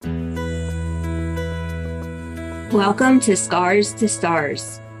Welcome to Scars to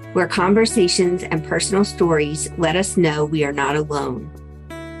Stars, where conversations and personal stories let us know we are not alone.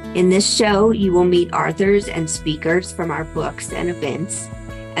 In this show, you will meet authors and speakers from our books and events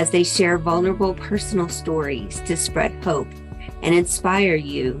as they share vulnerable personal stories to spread hope and inspire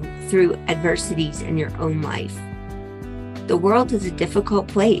you through adversities in your own life. The world is a difficult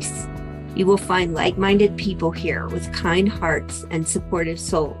place. You will find like-minded people here with kind hearts and supportive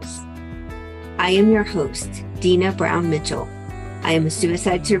souls. I am your host, Dina Brown Mitchell. I am a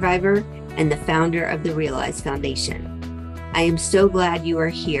suicide survivor and the founder of the Realize Foundation. I am so glad you are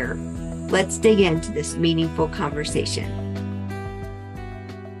here. Let's dig into this meaningful conversation.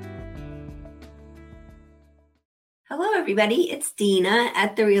 Hello, everybody. It's Dina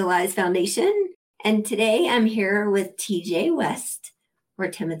at the Realize Foundation. And today I'm here with TJ West, or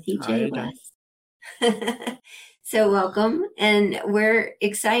Timothy J. West. So welcome. And we're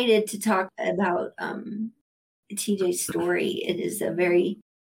excited to talk about TJ's story. It is a very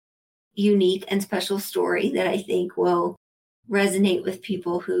unique and special story that I think will resonate with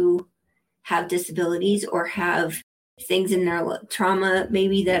people who have disabilities or have things in their trauma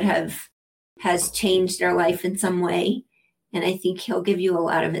maybe that has changed their life in some way. And I think he'll give you a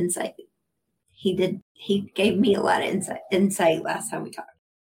lot of insight. He gave me a lot of insight last time we talked.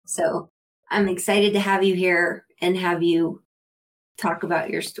 So I'm excited to have you here and have you talk about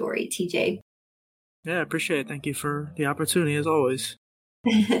your story, TJ. Yeah, I appreciate it. Thank you for the opportunity, as always.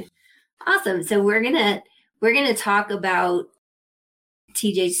 Awesome. So we're gonna talk about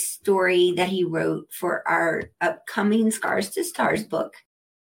TJ's story that he wrote for our upcoming Scars to Stars book.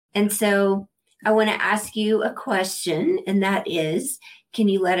 And so I want to ask you a question, and that is, can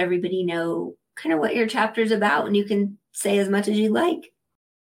you let everybody know kind of what your chapter is about? And you can say as much as you like.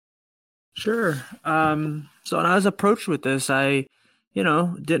 Sure. So when I was approached with this, I,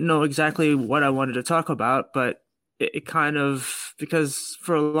 didn't know exactly what I wanted to talk about, but it kind of, because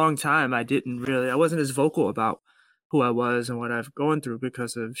for a long time, I wasn't as vocal about who I was and what I've gone through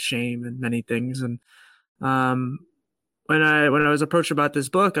because of shame and many things. And when I was approached about this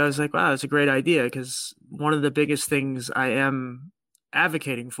book, I was like, wow, it's a great idea, because one of the biggest things I am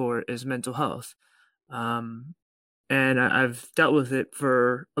advocating for is mental health. And I've dealt with it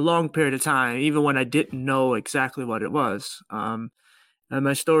for a long period of time, even when I didn't know exactly what it was. And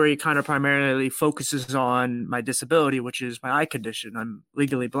my story kind of primarily focuses on my disability, which is my eye condition. I'm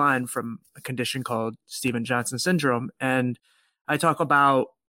legally blind from a condition called Stevens-Johnson syndrome. And I talk about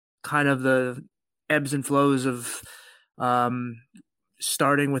kind of the ebbs and flows of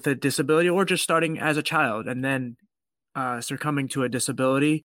starting with a disability or just starting as a child and then succumbing to a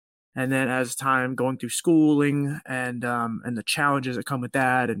disability. And then as time going through schooling and the challenges that come with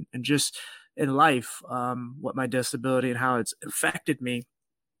that and just in life, what my disability and how it's affected me,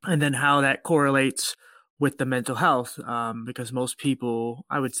 and then how that correlates with the mental health, because most people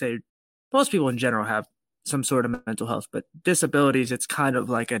in general have some sort of mental health, but disabilities, it's kind of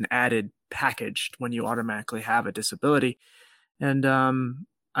like an added package when you automatically have a disability. And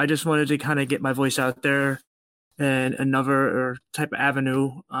I just wanted to kind of get my voice out there and another type of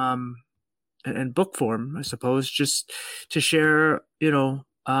avenue and book form, I suppose, just to share,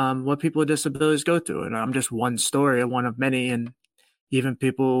 what people with disabilities go through. And I'm just one story, one of many, and even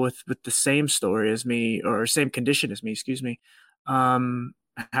people with the same story as me or same condition as me,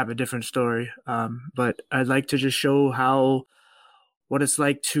 have a different story. But I'd like to just show what it's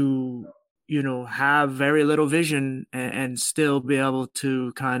like to, have very little vision and still be able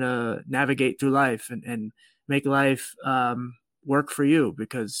to kind of navigate through life and make life work for you,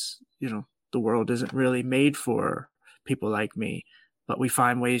 because the world isn't really made for people like me, but we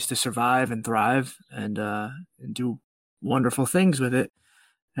find ways to survive and thrive and do wonderful things with it.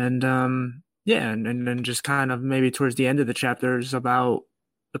 And and then just kind of maybe towards the end of the chapter is about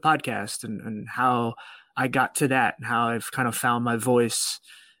the podcast and how I got to that and how I've kind of found my voice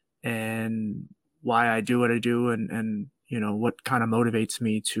and why I do what I do and what kind of motivates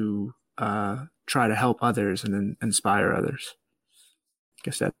me to try to help others and inspire others. I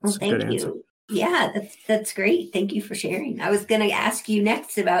guess that's a good answer. Yeah, that's great. Thank you for sharing. I was going to ask you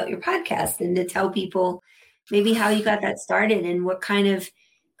next about your podcast and to tell people maybe how you got that started and what kind of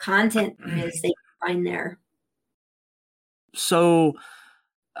content it is they can find there. So,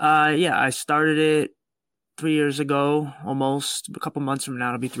 I started it 3 years ago, almost a couple months from now,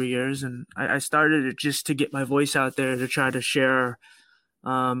 it'll be 3 years. And I started it just to get my voice out there, to try to share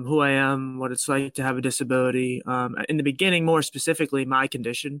who I am, what it's like to have a disability. In the beginning, more specifically, my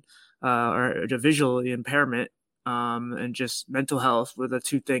condition or the visual impairment and just mental health were the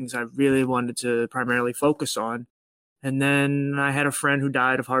two things I really wanted to primarily focus on. And then I had a friend who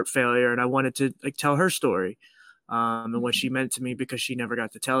died of heart failure, and I wanted to tell her story. and what she meant to me because she never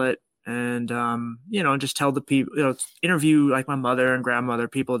got to tell it. And, just tell the people, interview like my mother and grandmother,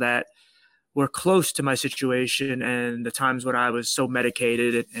 people that were close to my situation and the times when I was so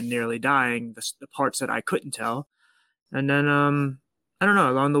medicated and nearly dying, the parts that I couldn't tell. And then, I don't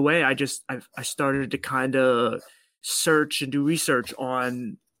know, along the way, I started to kind of search and do research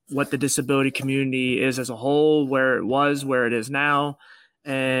on what the disability community is as a whole, where it was, where it is now,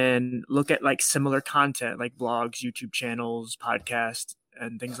 and look at like similar content like blogs, YouTube channels, podcasts,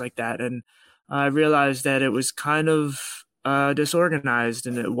 and things like that. And I realized that it was kind of disorganized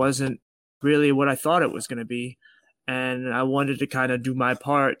and it wasn't really what I thought it was going to be. And I wanted to kind of do my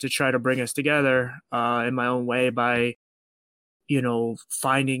part to try to bring us together in my own way by,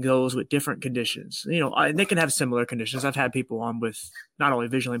 finding those with different conditions. They can have similar conditions. I've had people on with not only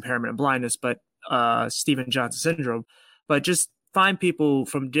visual impairment and blindness, but Stevens-Johnson syndrome, but just find people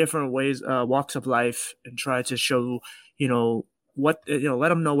from different ways, walks of life, and try to show, let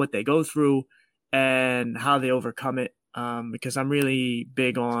them know what they go through and how they overcome it. Because I'm really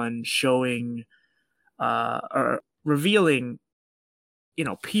big on showing or revealing,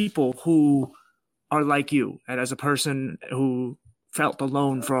 people who are like you. And as a person who felt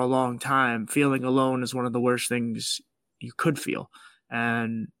alone for a long time, feeling alone is one of the worst things you could feel.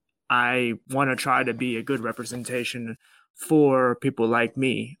 And I want to try to be a good representation for people like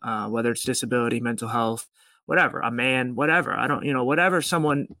me, whether it's disability, mental health, whatever, a man, whatever. I don't, whatever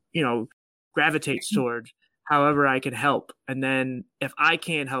someone, gravitates toward, however I can help. And then if I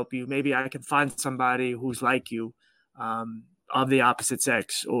can't help you, maybe I can find somebody who's like you, of the opposite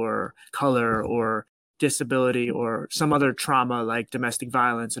sex or color or disability or some other trauma like domestic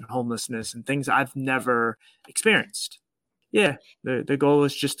violence and homelessness and things I've never experienced. Yeah, the goal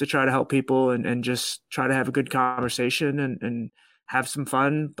is just to try to help people and just try to have a good conversation and have some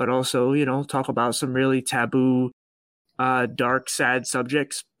fun, but also, talk about some really taboo, dark, sad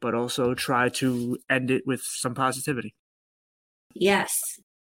subjects, but also try to end it with some positivity. Yes,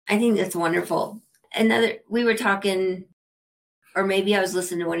 I think that's wonderful. We were talking, or maybe I was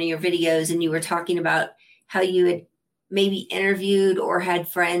listening to one of your videos and you were talking about how you had maybe interviewed or had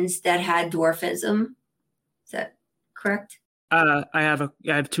friends that had dwarfism. Is that correct? I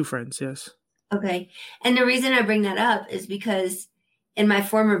have two friends, yes. Okay. And the reason I bring that up is because in my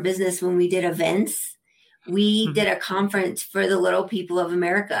former business, when we did events, we did a conference for the Little People of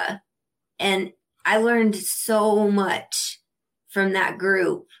America. And I learned so much from that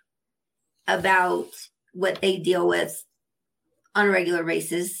group about what they deal with on a regular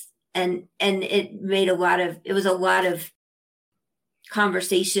basis. And it was a lot of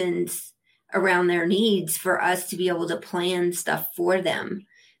conversations around their needs for us to be able to plan stuff for them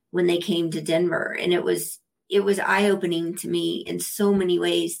when they came to Denver. And it was eye-opening to me in so many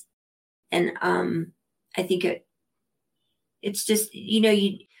ways. And I think it's just,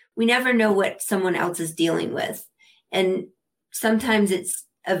 we never know what someone else is dealing with. And sometimes it's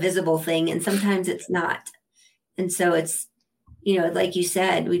a visible thing and sometimes it's not. And so it's, like you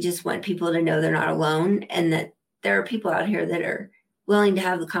said, we just want people to know they're not alone and that there are people out here that are willing to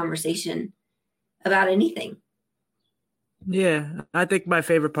have the conversation about anything. Yeah, I think my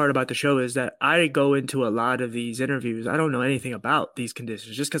favorite part about the show is that I go into a lot of these interviews. I don't know anything about these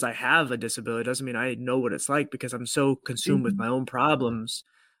conditions. Just because I have a disability doesn't mean I know what it's like because I'm so consumed with my own problems.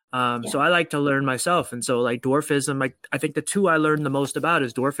 So I like to learn myself. And so like dwarfism, I think the two I learned the most about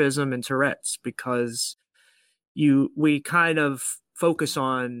is dwarfism and Tourette's, because we kind of focus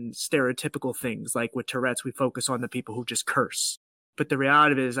on stereotypical things. Like with Tourette's, we focus on the people who just curse. But the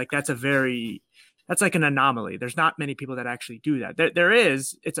reality is like that's like an anomaly. There's not many people that actually do that. There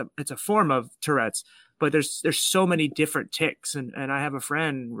is, it's a form of Tourette's, but there's so many different tics. And I have a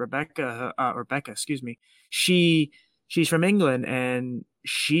friend, Rebecca, excuse me. She's from England and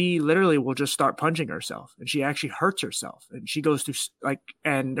she literally will just start punching herself and she actually hurts herself. And she goes through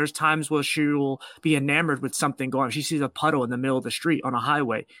and there's times where she will be enamored with something going on. She sees a puddle in the middle of the street on a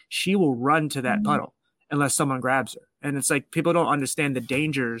highway. She will run to that puddle unless someone grabs her. And it's like, people don't understand the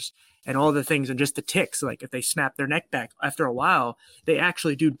dangers and all the things and just the tics. Like if they snap their neck back after a while, they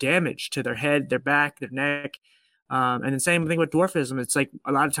actually do damage to their head, their back, their neck. And the same thing with dwarfism. It's like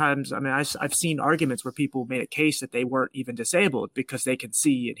a lot of times, I've seen arguments where people made a case that they weren't even disabled because they can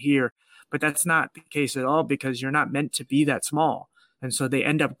see and hear, but that's not the case at all because you're not meant to be that small. And so they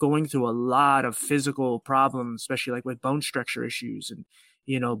end up going through a lot of physical problems, especially like with bone structure issues and,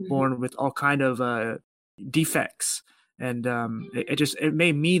 born with all kind of defects. And it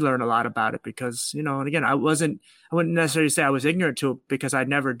made me learn a lot about it because, and again, I wouldn't necessarily say I was ignorant to it because I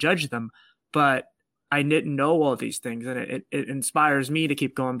never judged them, but I didn't know all these things. And it inspires me to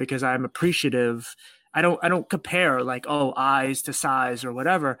keep going because I'm appreciative I don't compare like, oh, eyes to size or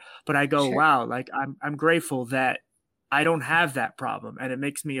whatever, but I go, Sure. wow, like I'm grateful that I don't have that problem. And it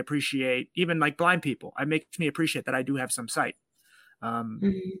makes me appreciate even like blind people. It makes me appreciate that I do have some sight.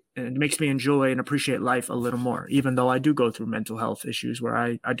 Mhm. And it makes me enjoy and appreciate life a little more, even though I do go through mental health issues where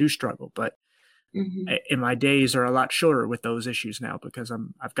I do struggle. But Mhm. in my days are a lot shorter with those issues now because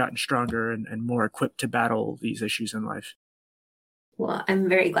I've gotten stronger and more equipped to battle these issues in life. Well, I'm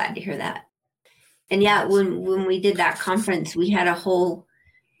very glad to hear that. And yeah, when we did that conference, we had a whole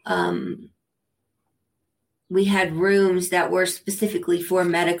um, we had rooms that were specifically for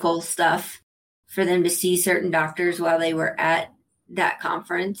medical stuff for them to see certain doctors while they were at that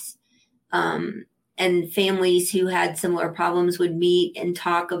conference. And families who had similar problems would meet and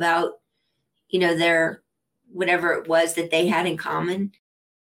talk about, their whatever it was that they had in common.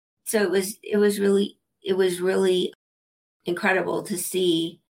 So it was really incredible to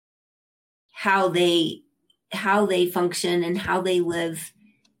see how they function and how they live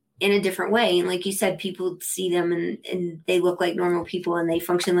in a different way. And like you said, people see them and they look like normal people and they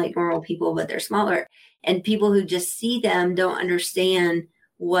function like normal people, but they're smaller. And people who just see them don't understand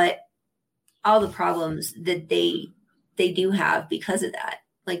what all the problems that they do have because of that,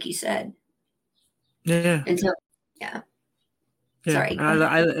 like you said. Yeah. And so, yeah. Yeah, Sorry, and go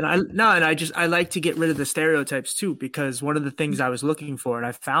ahead. I like to get rid of the stereotypes too, because one of the things I was looking for, and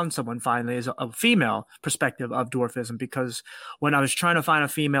I found someone finally, is a female perspective of dwarfism. Because when I was trying to find a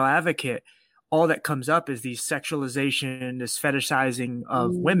female advocate, all that comes up is these sexualization, this fetishizing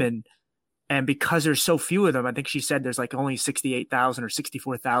of Mm, women, and because there's so few of them, I think she said there's like only 68,000 or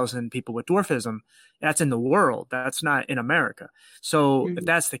 64,000 people with dwarfism. That's in the world. That's not in America. So if mm,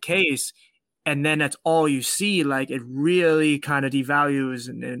 that's the case, and then that's all you see, like it really kind of devalues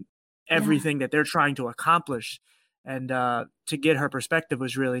and yeah. everything that they're trying to accomplish. And to get her perspective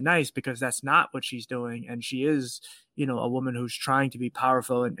was really nice because that's not what she's doing. And she is, a woman who's trying to be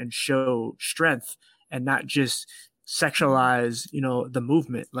powerful and show strength and not just sexualize, the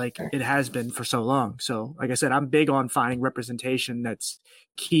movement like Sure. it has been for so long. So, like I said, I'm big on finding representation that's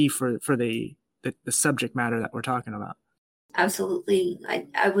key for the subject matter that we're talking about. Absolutely.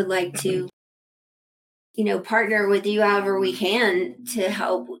 I would like to, partner with you however we can to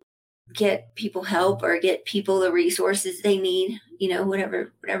help get people help or get people the resources they need,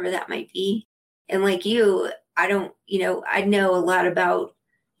 whatever that might be. And like you, I don't, I know a lot about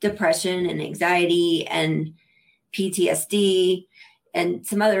depression and anxiety and PTSD and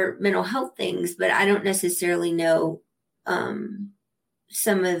some other mental health things, but I don't necessarily know um,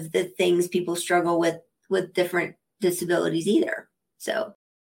 some of the things people struggle with different disabilities either. So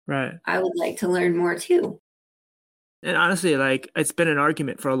Right. I would like to learn more too. And honestly, like it's been an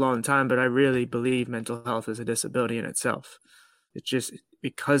argument for a long time, but I really believe mental health is a disability in itself. It's just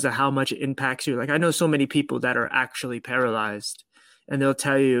because of how much it impacts you. Like I know so many people that are actually paralyzed, and they'll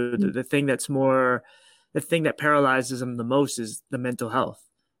tell you the thing that paralyzes them the most is the mental health,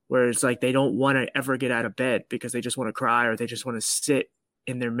 where it's like they don't want to ever get out of bed because they just want to cry or they just want to sit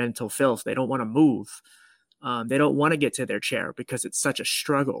in their mental filth. They don't want to move. They don't want to get to their chair because it's such a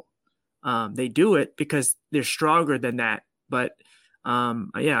struggle. They do it because they're stronger than that. But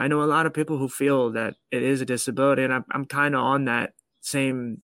yeah, I know a lot of people who feel that it is a disability, and I'm kind of on that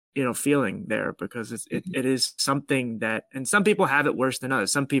same feeling there because it is something that, and some people have it worse than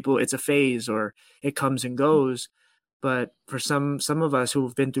others. Some people it's a phase or it comes and goes. But for some of us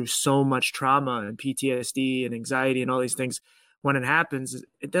who've been through so much trauma and PTSD and anxiety and all these things, when it happens,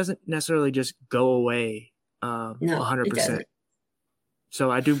 it doesn't necessarily just go away No, it 100%. doesn't. So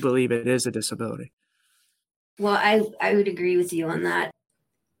I do believe it is a disability. Well, I would agree with you on that.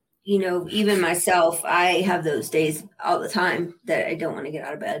 Even myself, I have those days all the time that I don't want to get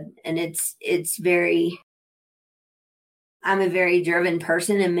out of bed. And it's very I'm a very driven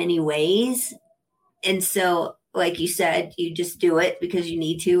person in many ways. And so, like you said, you just do it because you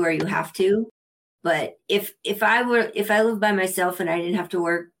need to or you have to. But if I lived by myself and I didn't have to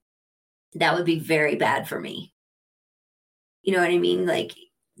work, that would be very bad for me. You know what I mean? Like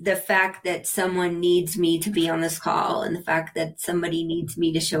the fact that someone needs me to be on this call and the fact that somebody needs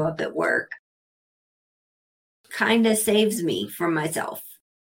me to show up at work kind of saves me from myself.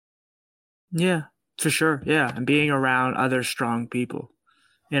 Yeah, for sure. Yeah. And being around other strong people,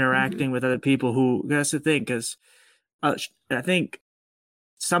 Hmm. interacting with other people who, that's the thing, because I think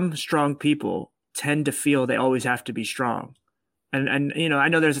some strong people tend to feel they always have to be strong. And I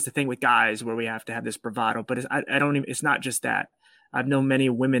know there's this thing with guys where we have to have this bravado, but I don't even, it's not just that. I've known many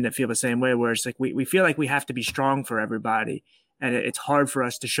women that feel the same way, where it's like we feel like we have to be strong for everybody. And it's hard for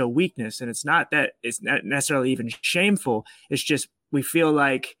us to show weakness. And it's not that it's not necessarily even shameful. It's just we feel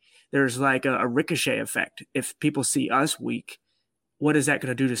like there's like a ricochet effect. If people see us weak, what is that going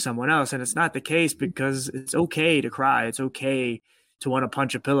to do to someone else? And it's not the case, because it's okay to cry. It's okay to want to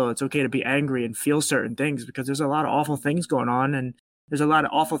punch a pillow. It's okay to be angry and feel certain things, because there's a lot of awful things going on. And there's a lot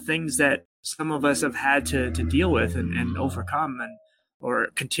of awful things that some of us have had to deal with and overcome, or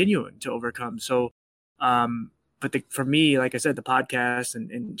continuing to overcome. So, but for me, like I said, the podcast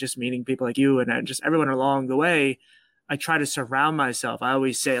and just meeting people like you and just everyone along the way, I try to surround myself. I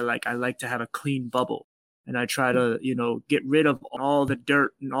always say, like, I like to have a clean bubble, and I try to, get rid of all the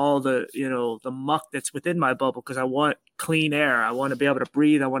dirt and all the, the muck that's within my bubble, because I want clean air. I want to be able to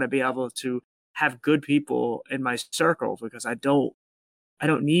breathe. I want to be able to have good people in my circle, because I don't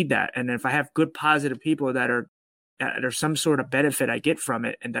need that. And if I have good, positive people that are some sort of benefit I get from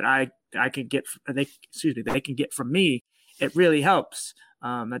it, and that I can get, they can get from me, it really helps.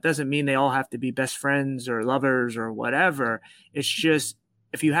 That doesn't mean they all have to be best friends or lovers or whatever. It's just,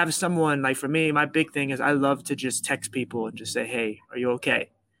 if you have someone, like for me, my big thing is I love to just text people and just say, hey, are you okay?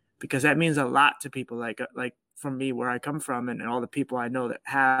 Because that means a lot to people, like from me, where I come from, and all the people I know that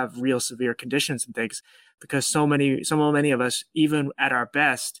have real severe conditions and things. Because so many of us, even at our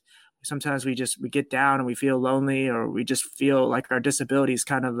best, sometimes we get down and we feel lonely, or we just feel like our disability is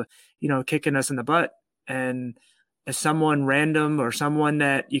kind of, kicking us in the butt. And if someone random or someone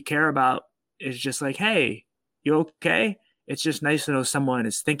that you care about is just like, hey, you okay? It's just nice to know someone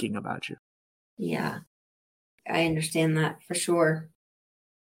is thinking about you. Yeah, I understand that for sure.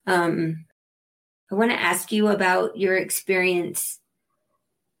 I want to ask you about your experience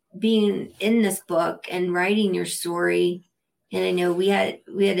being in this book and writing your story. And I know we had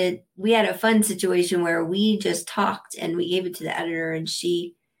a fun situation where we just talked and we gave it to the editor, and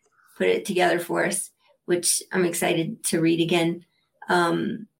she put it together for us, which I'm excited to read again.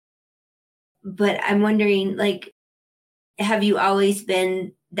 But I'm wondering, like, have you always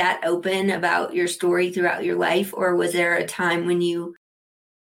been that open about your story throughout your life, or was there a time when you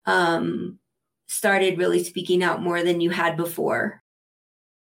started really speaking out more than you had before?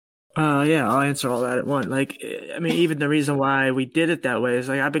 Yeah, I'll answer all that at once. Like, I mean, even the reason why we did it that way is,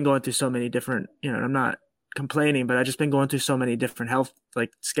 like, I've been going through so many different, I'm not complaining, but I've just been going through so many different health,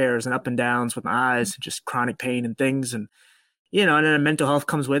 like, scares and up and downs with my eyes, and just chronic pain and things. And, and then mental health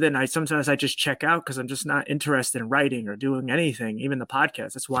comes with it. And sometimes I just check out, because I'm just not interested in writing or doing anything, even the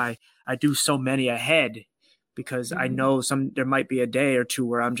podcast. That's why I do so many ahead, because I know there might be a day or two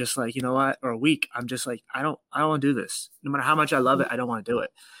where I'm just like, you know what, or a week, I'm just like, I don't want to do this. No matter how much I love it, I don't want to do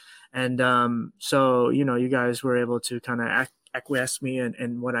it. And so, you guys were able to kind of acquiesce me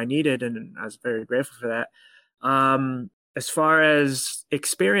in what I needed, and I was very grateful for that. As far as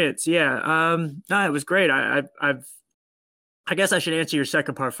experience, no, it was great. I guess I should answer your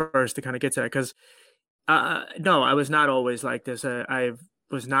second part first to kind of get to that, because no, I was not always like this. I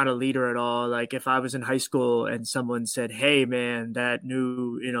was not a leader at all. Like, if I was in high school and someone said, hey, man, that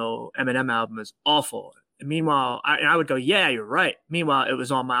new, Eminem album is awful. And meanwhile, I would go, yeah, you're right. Meanwhile, it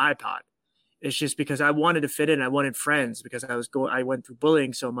was on my iPod. It's just because I wanted to fit in. I wanted friends, because I went through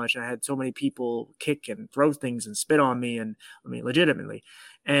bullying so much, and I had so many people kick and throw things and spit on me, and I mean, legitimately.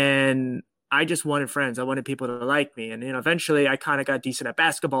 And I just wanted friends. I wanted people to like me. And, eventually I kind of got decent at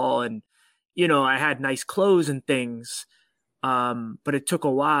basketball, and, I had nice clothes and things. But it took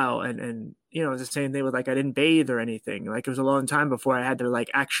a while, and it was the same thing with, like, I didn't bathe or anything. Like, it was a long time before I had to, like,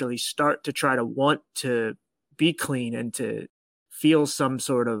 actually start to try to want to be clean and to feel some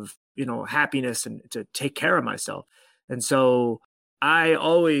sort of, happiness and to take care of myself. And so I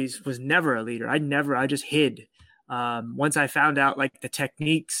always was never a leader. I just hid. Once I found out, like, the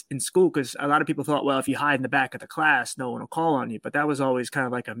techniques in school, because a lot of people thought, well, if you hide in the back of the class, no one will call on you. But that was always kind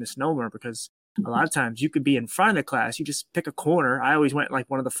of like a misnomer, because a lot of times you could be in front of the class. You just pick a corner. I always went like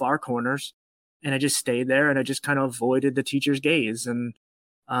one of the far corners, and I just stayed there, and I just kind of avoided the teacher's gaze. And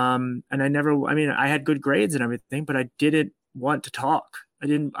I had good grades and everything, but I didn't want to talk.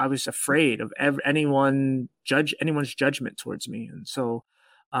 I was afraid of anyone's judgment towards me. And so,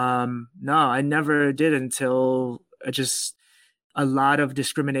 no, I never did until a lot of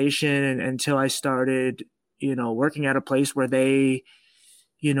discrimination, and until I started, working at a place where they,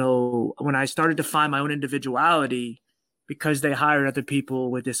 when I started to find my own individuality, because they hired other people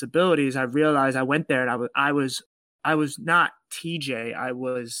with disabilities, I realized I went there, and I was not TJ. I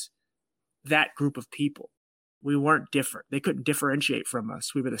was that group of people. We weren't different. They couldn't differentiate from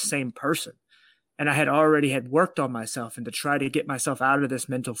us. We were the same person. And I had already worked on myself, and to try to get myself out of this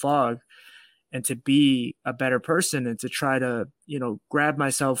mental fog, and to be a better person, and to try to, grab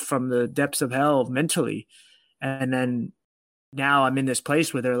myself from the depths of hell mentally. And then now I'm in this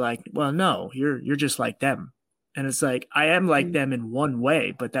place where they're like, well, no, you're just like them. And it's like, I am like them in one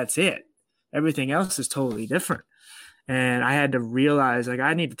way, but that's it. Everything else is totally different. And I had to realize, like,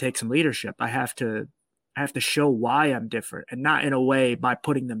 I need to take some leadership. I have to show why I'm different, and not in a way by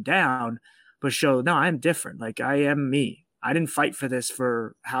putting them down, but show, no, I'm different. Like, I am me. I didn't fight for this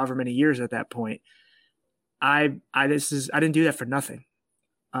for however many years at that point. I didn't do that for nothing.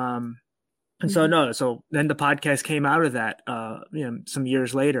 And so then the podcast came out of that, some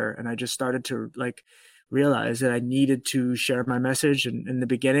years later, and I just started to like realize that I needed to share my message. And in the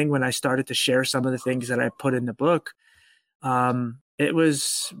beginning, when I started to share some of the things that I put in the book, it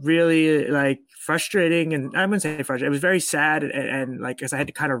was really like frustrating, and I wouldn't say frustrating. It was very sad, and like, because I had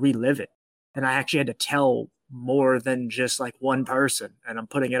to kind of relive it, and I actually had to tell more than just like one person, and I'm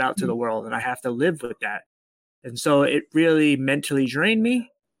putting it out to the world, and I have to live with that. And so it really mentally drained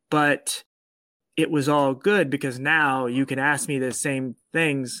me, but it was all good because now you can ask me the same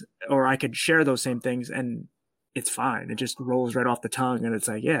things, or I could share those same things, and it's fine. It just rolls right off the tongue, and it's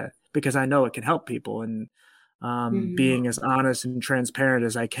like, yeah, because I know it can help people. And being as honest and transparent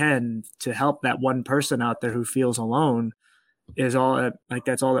as I can to help that one person out there who feels alone is all, like,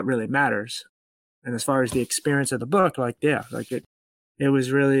 that's all that really matters. And as far as the experience of the book, like, yeah, like it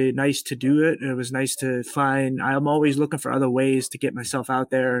was really nice to do it. It was nice to find, I'm always looking for other ways to get myself out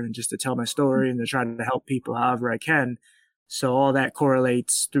there and just to tell my story and to try to help people however I can. So all that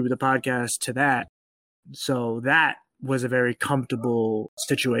correlates through the podcast to that. So that was a very comfortable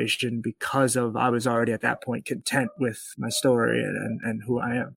situation because of, I was already at that point content with my story and who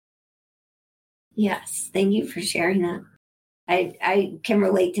I am. Yes. Thank you for sharing that. I can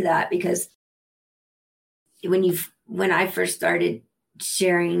relate to that because when I first started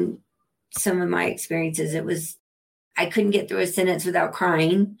sharing some of my experiences, I couldn't get through a sentence without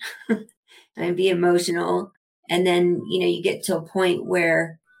crying and be emotional. And then, you get to a point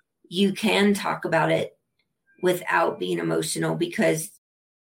where you can talk about it without being emotional, because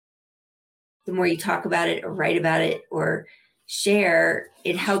the more you talk about it or write about it or share,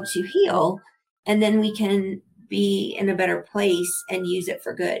 it helps you heal. And then we can be in a better place and use it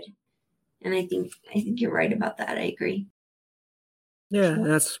for good. And I think you're right about that. I agree. Yeah,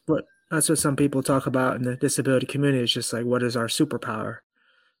 that's what some people talk about in the disability community. It's just like, what is our superpower?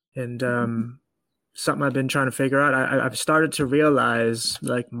 And something I've been trying to figure out. I've started to realize,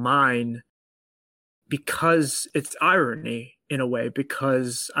 like, mine, because it's irony in a way,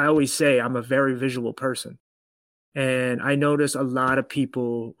 because I always say I'm a very visual person. And I notice a lot of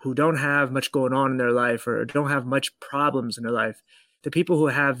people who don't have much going on in their life or don't have much problems in their life, the people who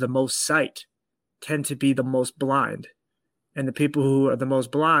have the most sight tend to be the most blind. And the people who are the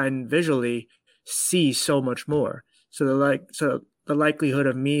most blind visually see so much more. So the likelihood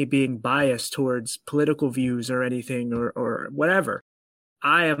of me being biased towards political views or anything or whatever,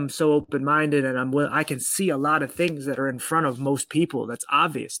 I am so open-minded, and I can see a lot of things that are in front of most people. That's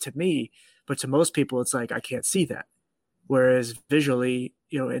obvious to me, but to most people, it's like, I can't see that. Whereas visually,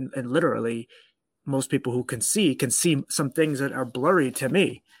 and literally, most people who can see some things that are blurry to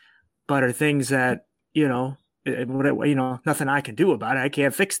me, but are things that, nothing I can do about it. I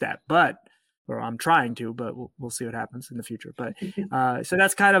can't fix that, or I'm trying to, but we'll see what happens in the future. But so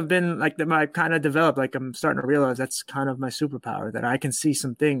that's kind of been like I kind of developed, like, I'm starting to realize that's kind of my superpower, that I can see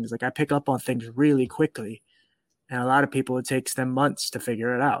some things. Like, I pick up on things really quickly, and a lot of people, it takes them months to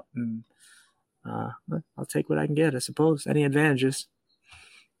figure it out. And I'll take what I can get, I suppose. Any advantages?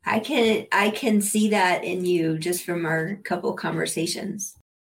 I can see that in you just from our couple conversations,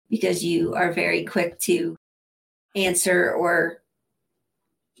 because you are very quick to answer or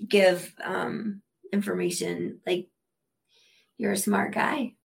give information. Like, you're a smart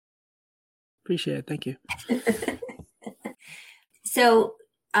guy. Appreciate it. Thank you. So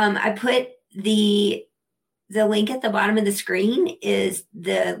I put the link at the bottom of the screen is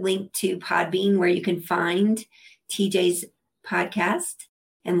the link to Podbean, where you can find TJ's podcast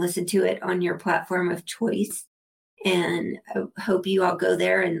and listen to it on your platform of choice. And I hope you all go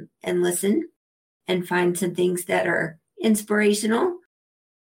there and listen and find some things that are inspirational.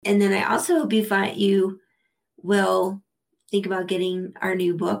 And then I also hope you will think about getting our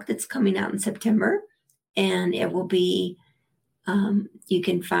new book that's coming out in September. And it will be, you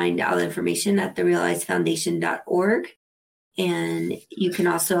can find all the information at therealizefoundation.org. And you can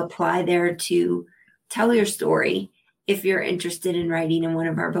also apply there to tell your story if you're interested in writing in one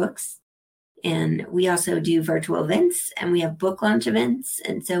of our books. And we also do virtual events, and we have book launch events.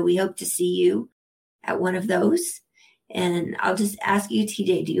 And so we hope to see you at one of those. And I'll just ask you,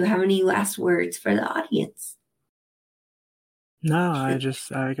 TJ, do you have any last words for the audience? No,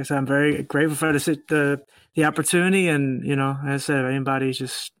 like I said, I'm very grateful for the opportunity. And, as I said, if anybody's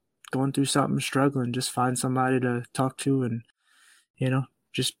just going through something, struggling, just find somebody to talk to and,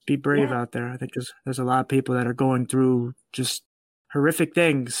 just be brave out there. I think there's a lot of people that are going through just horrific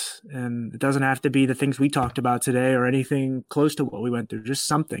things, and it doesn't have to be the things we talked about today or anything close to what we went through, just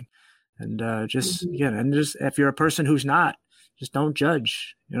something. And just if you're a person who's not, just don't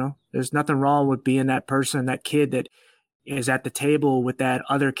judge. There's nothing wrong with being that person, that kid that is at the table with that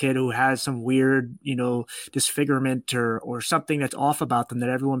other kid who has some weird, disfigurement or something that's off about them that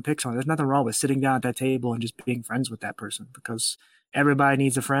everyone picks on. There's nothing wrong with sitting down at that table and just being friends with that person, because everybody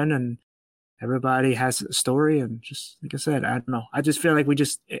needs a friend and everybody has a story. And just like I said, I don't know. I just feel like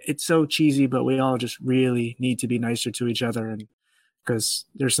it's so cheesy, but we all just really need to be nicer to each other. And because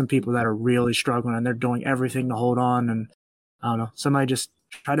there's some people that are really struggling and they're doing everything to hold on. And I don't know, somebody just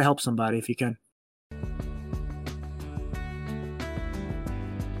try to help somebody if you can.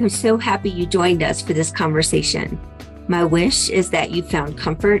 I'm so happy you joined us for this conversation. My wish is that you found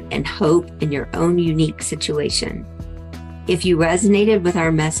comfort and hope in your own unique situation. If you resonated with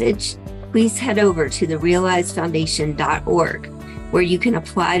our message, please head over to therealizefoundation.org, where you can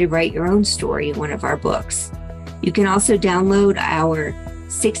apply to write your own story in one of our books. You can also download our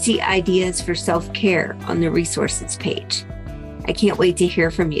 60 Ideas for Self-Care on the resources page. I can't wait to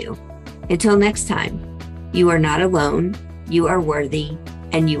hear from you. Until next time, you are not alone, you are worthy,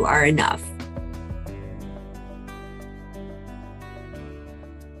 and you are enough.